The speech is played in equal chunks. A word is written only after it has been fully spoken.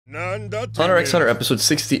Hunter x Hunter episode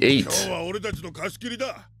 68.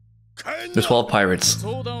 The 12 Pirates.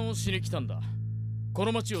 You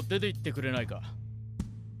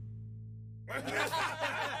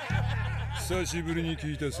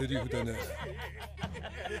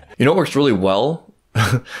know what works really well?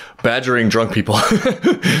 Badgering drunk people.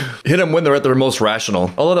 Hit them when they're at their most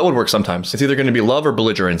rational. Although that would work sometimes. It's either going to be love or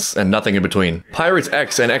belligerence and nothing in between. Pirates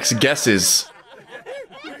X and X guesses.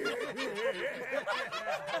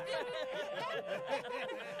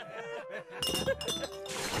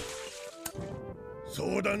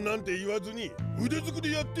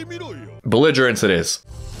 Belligerence it is.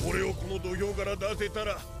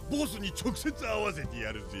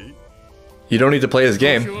 You don't need to play his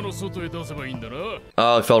game.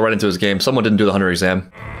 Oh, I fell right into his game. Someone didn't do the Hunter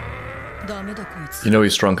exam. You know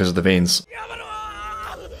he's strong because of the veins.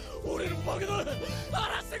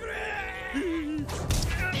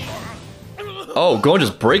 Oh, Gojo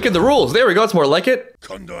just breaking the rules. There we go. It's more like it.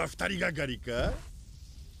 I'm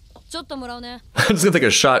just gonna take a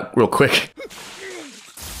shot real quick.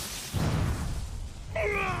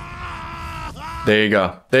 There you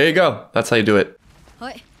go. There you go. That's how you do it.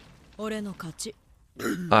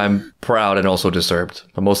 I'm proud and also disturbed,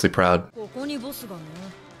 but mostly proud. Oh,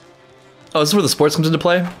 this is where the sports comes into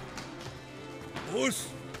play?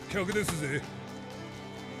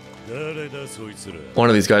 One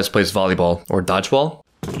of these guys plays volleyball or dodgeball.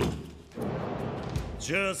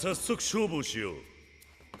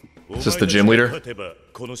 Is this the gym leader?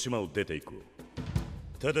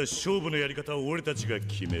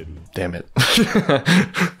 Damn it.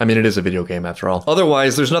 I mean, it is a video game after all.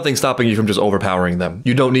 Otherwise, there's nothing stopping you from just overpowering them.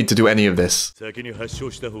 You don't need to do any of this. Oh,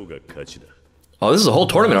 this is a whole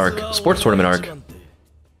tournament arc. Sports tournament arc.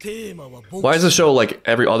 Why is this show like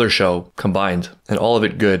every other show combined? And all of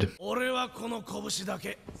it good? This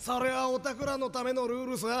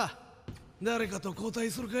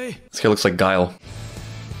guy looks like Guile.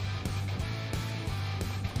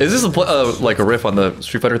 Is this like a riff on the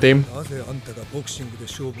Street Fighter theme? Oh,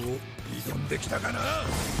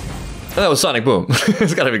 that was Sonic Boom.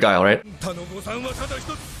 It's gotta be Guile, right?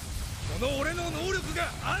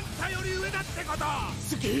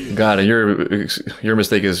 God, and your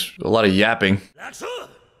mistake is a lot of yapping.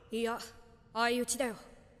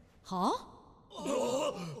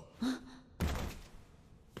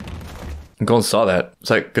 Gon saw that. Is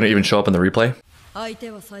that gonna even show up in the replay?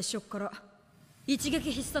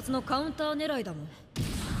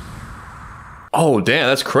 Oh damn,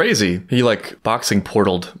 that's crazy. He like boxing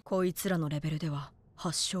portaled.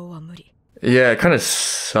 Yeah, it kind of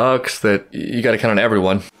sucks that you gotta count on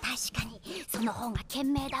everyone.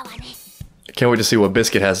 Can't wait to see what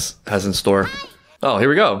Biscuit has in store. Oh, here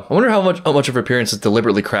we go. I wonder how much of her appearance is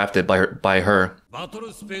deliberately crafted by her.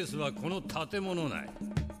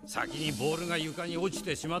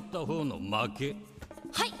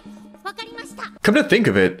 Come to think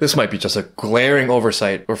of it, this might be just a glaring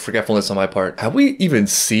oversight or forgetfulness on my part. Have we even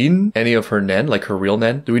seen any of her nen, like her real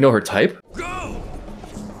nen? Do we know her type? Go!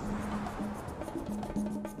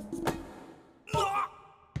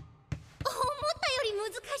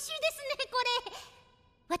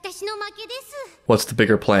 What's the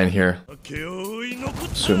bigger plan here?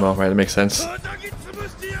 Sumo, right? That makes sense.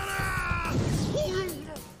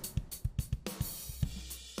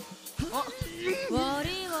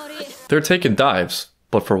 They're taking dives,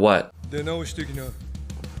 but for what?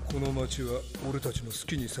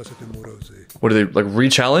 What do they, like,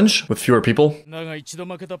 re-challenge with fewer people?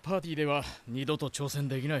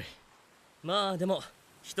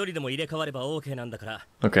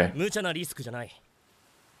 Okay.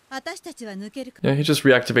 Yeah, he just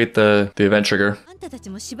reactivate the event trigger.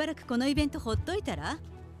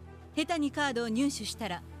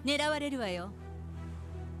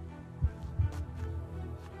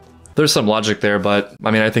 There's some logic there, but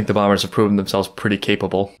I mean, I think the bombers have proven themselves pretty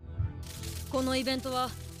capable.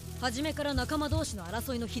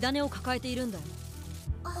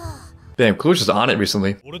 Damn, Clutch is on it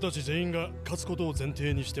recently.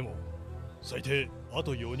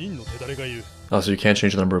 Oh, so you can't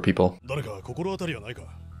change the number of people.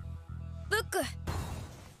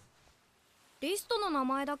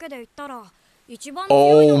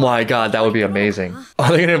 Oh my god, that would be amazing.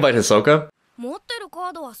 Are they gonna invite Hisoka?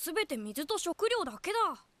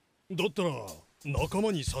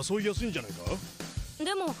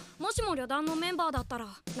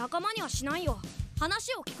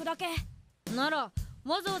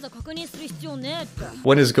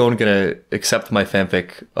 When is Gon gonna accept my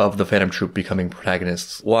fanfic of the Phantom Troop becoming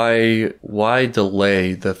protagonists? Why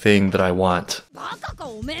delay the thing that I want?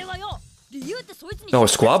 No,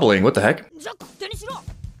 squabbling, what the heck?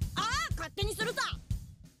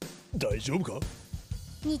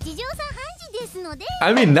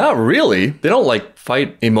 I mean, not really. They don't like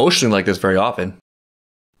fight emotionally like this very often.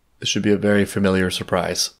 This should be a very familiar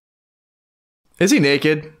surprise. Is he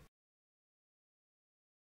naked?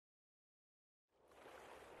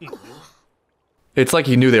 It's like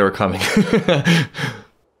he knew they were coming.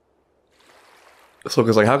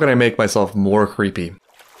 Hisoka's like, how can I make myself more creepy?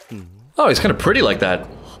 Oh, he's kind of pretty like that.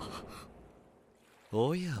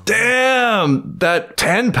 Damn, that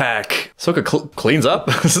 10-pack. Hisoka cleans up.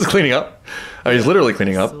 This is cleaning up. Oh, he's literally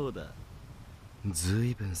cleaning up.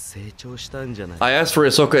 I asked for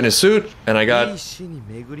Hisoka in his suit, and I got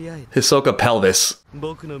Hisoka pelvis.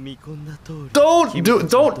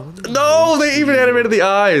 Don't. No, they even animated the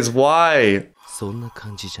eyes. Why?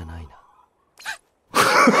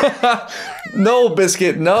 No,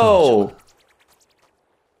 Biscuit, no.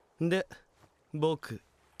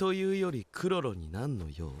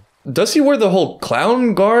 Does he wear the whole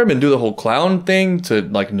clown garb and do the whole clown thing to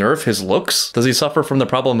like nerf his looks? Does he suffer from the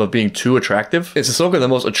problem of being too attractive? Is Hisoka the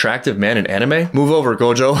most attractive man in anime? Move over,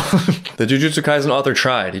 Gojo. The Jujutsu Kaisen author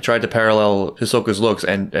tried. He tried to parallel Hisoka's looks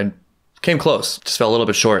and came close. Just fell a little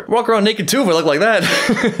bit short. Walk around naked too if I look like that.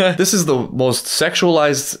 This is the most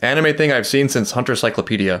sexualized anime thing I've seen since Hunter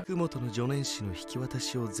Cyclopedia. Oh,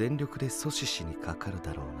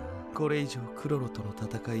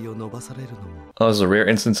 this is a rare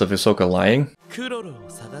instance of Hisoka lying.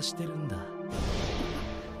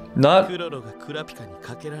 Not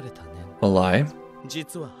a lie.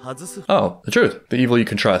 Oh, the truth. The evil you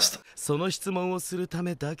can trust. Do you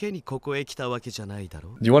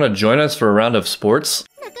want to join us for a round of sports?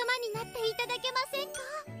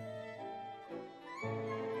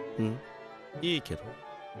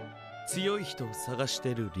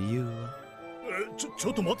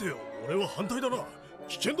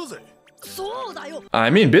 I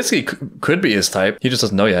mean, Biscuit could be his type. He just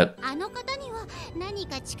doesn't know yet.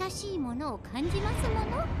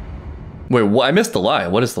 Wait, what? I missed the lie.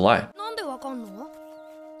 What is the lie?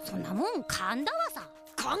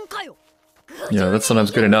 Yeah, that's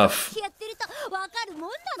sometimes good enough.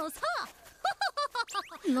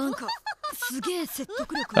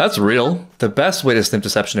 That's real. The best way to snip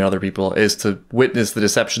deception in other people is to witness the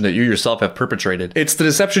deception that you yourself have perpetrated. It's the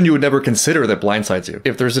deception you would never consider that blindsides you.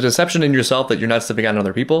 If there's a deception in yourself that you're not snipping out on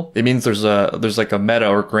other people, it means there's like a meta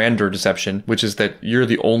or grander deception, which is that you're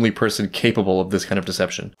the only person capable of this kind of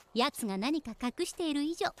deception. I don't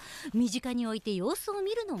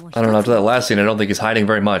know, after that last scene, I don't think he's hiding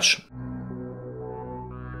very much.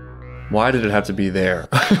 Why did it have to be there?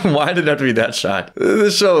 Why did it have to be that shot?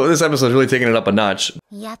 This episode is really taking it up a notch.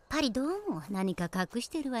 I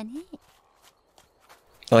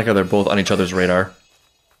like how they're both on each other's radar.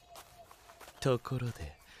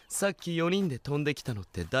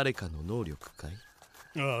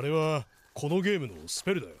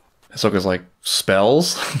 Hisoka's like,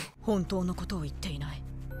 spells?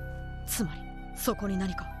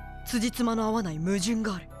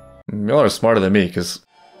 Y'all are smarter than me, because...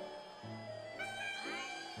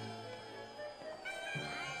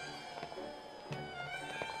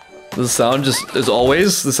 The sound just is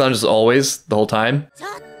always? The sound just always? The whole time?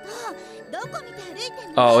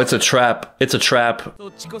 Oh, it's a trap. It's a trap.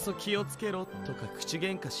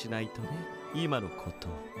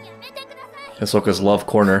 Hisoka's love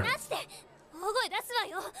corner.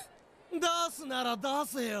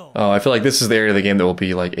 Oh, I feel like this is the area of the game that will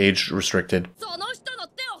be like age restricted.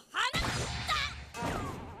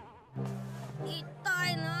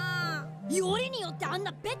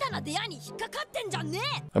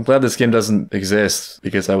 I'm glad this game doesn't exist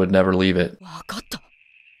because I would never leave it.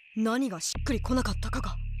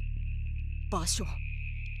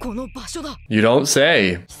 You don't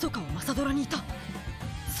say.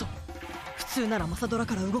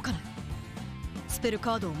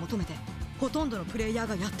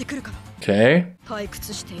 Okay.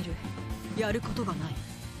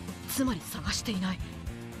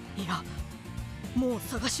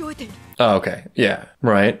 Oh, okay. Yeah.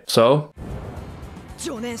 Right. So?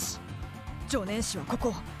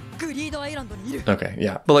 Okay,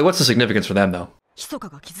 yeah. But like, what's the significance for them, though?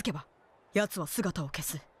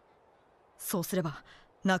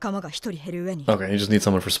 Okay, you just need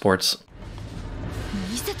someone for sports.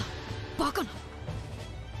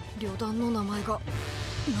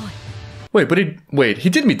 Wait, but he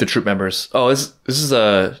did meet the troop members. Oh, this is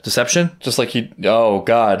a deception? Just like oh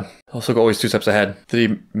god. Also always 2 steps ahead. Did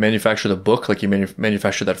he manufacture the book like he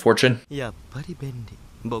manufactured that fortune? Yep.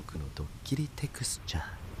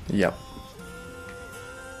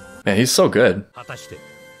 Man, he's so good.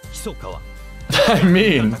 I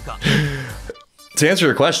mean, To answer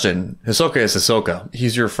your question, Hisoka is Hisoka.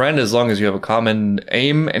 He's your friend as long as you have a common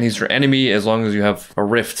aim, and he's your enemy as long as you have a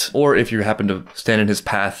rift, or if you happen to stand in his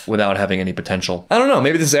path without having any potential. I don't know,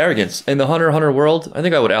 maybe this is arrogance. In the Hunter x Hunter world, I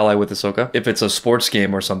think I would ally with Hisoka. If it's a sports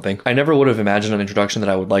game or something, I never would have imagined an introduction that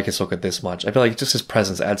I would like Hisoka this much. I feel like just his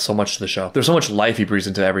presence adds so much to the show. There's so much life he breathes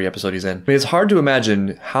into every episode he's in. I mean, it's hard to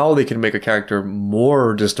imagine how they can make a character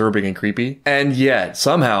more disturbing and creepy, and yet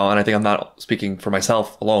somehow, and I think I'm not speaking for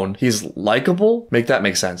myself alone, he's likable. Make that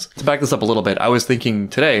make sense. To back this up a little bit, I was thinking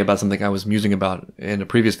today about something I was musing about in a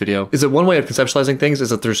previous video, is that one way of conceptualizing things is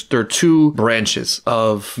that there are two branches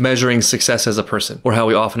of measuring success as a person, or how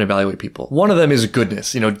we often evaluate people. One of them is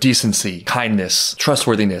goodness, decency, kindness,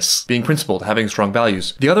 trustworthiness, being principled, having strong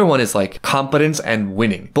values. The other one is like competence and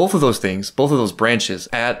winning. Both of those things, both of those branches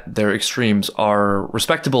at their extremes are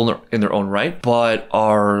respectable in their own right, but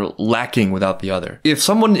are lacking without the other. If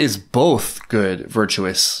someone is both good,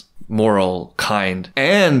 virtuous, moral, kind,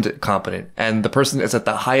 and competent, and the person is at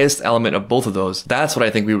the highest element of both of those, that's what I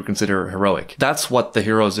think we would consider heroic. That's what the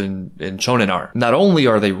heroes in shonen are. Not only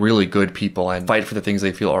are they really good people and fight for the things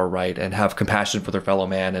they feel are right and have compassion for their fellow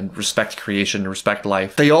man and respect creation and respect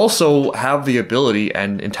life, they also have the ability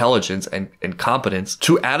and intelligence and competence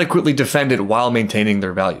to adequately defend it while maintaining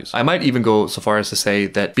their values. I might even go so far as to say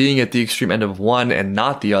that being at the extreme end of one and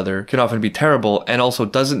not the other can often be terrible, and also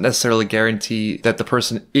doesn't necessarily guarantee that the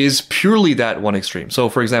person is purely that one extreme. So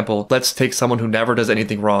for example, let's take someone who never does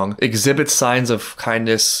anything wrong, exhibits signs of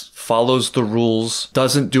kindness, follows the rules,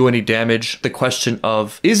 doesn't do any damage. The question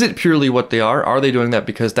of, is it purely what they are? Are they doing that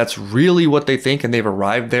because that's really what they think and they've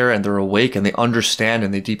arrived there and they're awake and they understand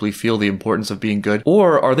and they deeply feel the importance of being good?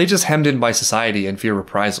 Or are they just hemmed in by society and fear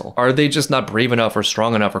reprisal? Are they just not brave enough or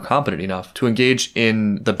strong enough or competent enough to engage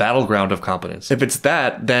in the battleground of competence? If it's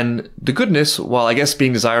that, then the goodness, while I guess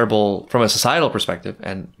being desirable from a societal perspective,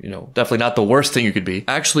 and definitely not the worst thing you could be,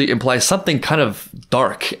 actually implies something kind of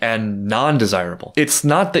dark and non-desirable. It's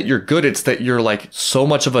not that you're good, it's that you're like so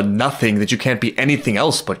much of a nothing that you can't be anything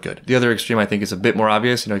else but good. The other extreme I think is a bit more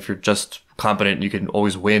obvious. If you're just competent, you can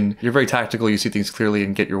always win. You're very tactical, you see things clearly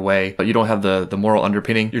and get your way, but you don't have the moral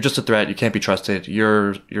underpinning. You're just a threat, you can't be trusted.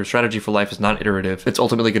 Your strategy for life is not iterative. It's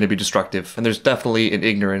ultimately going to be destructive. And there's definitely an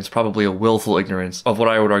ignorance, probably a willful ignorance, of what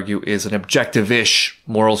I would argue is an objective-ish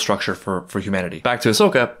moral structure for humanity. Back to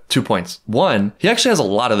Hisoka, 2 points. One, he actually has a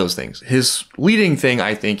lot of those things. His leading thing,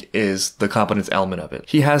 I think, is the competence element of it.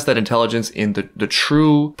 He has that intelligence in the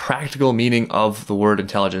true practical meaning of the word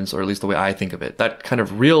intelligence, or at least the way I think of it. That kind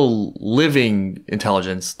of real living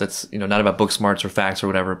intelligence that's, not about book smarts or facts or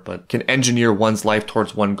whatever, but can engineer one's life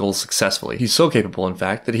towards one goal successfully. He's so capable, in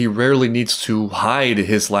fact, that he rarely needs to hide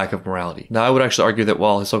his lack of morality. Now, I would actually argue that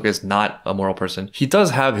while Hisoka is not a moral person, he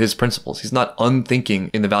does have his principles. He's not unthinking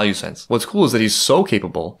in the value sense. What's cool is that he's so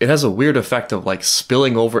capable, it has a weird effect of like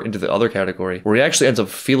spilling over into the other category, where he actually ends up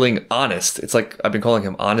feeling honest. It's like, I've been calling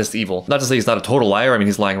him honest evil. Not to say he's not a total liar, I mean,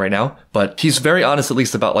 he's lying right now, but he's very honest, at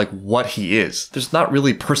least about like what he is. There's not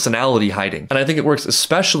really personality hiding. And I think it works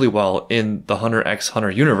especially well in the Hunter x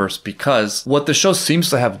Hunter universe, because what the show seems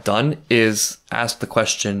to have done is ask the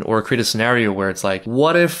question or create a scenario where it's like,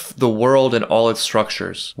 what if the world and all its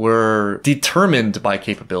structures were determined by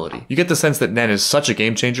capability? You get the sense that Nen is such a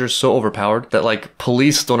game changer, so overpowered, that like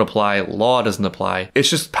police don't apply, law doesn't apply. It's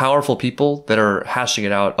just powerful people that are hashing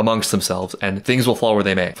it out amongst themselves, and things will fall where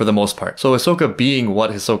they may for the most part. So Hisoka being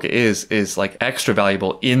what Hisoka is like extra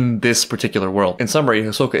valuable in this particular world. In summary,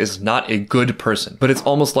 Hisoka is not a good person, but it's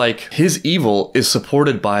almost like his evil is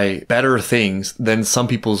supported by better things than some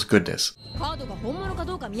people's goodness.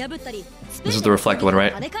 This is the reflect one,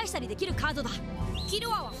 right?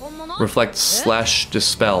 Reflect /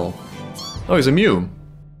 dispel. Oh, he's a Mew.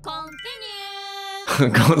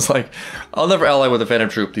 Gon's like, I'll never ally with a Phantom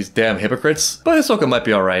Troop, these damn hypocrites. But Hisoka might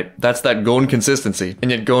be alright. That's that Gon consistency. And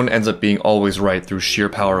yet Gon ends up being always right through sheer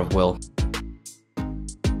power of will.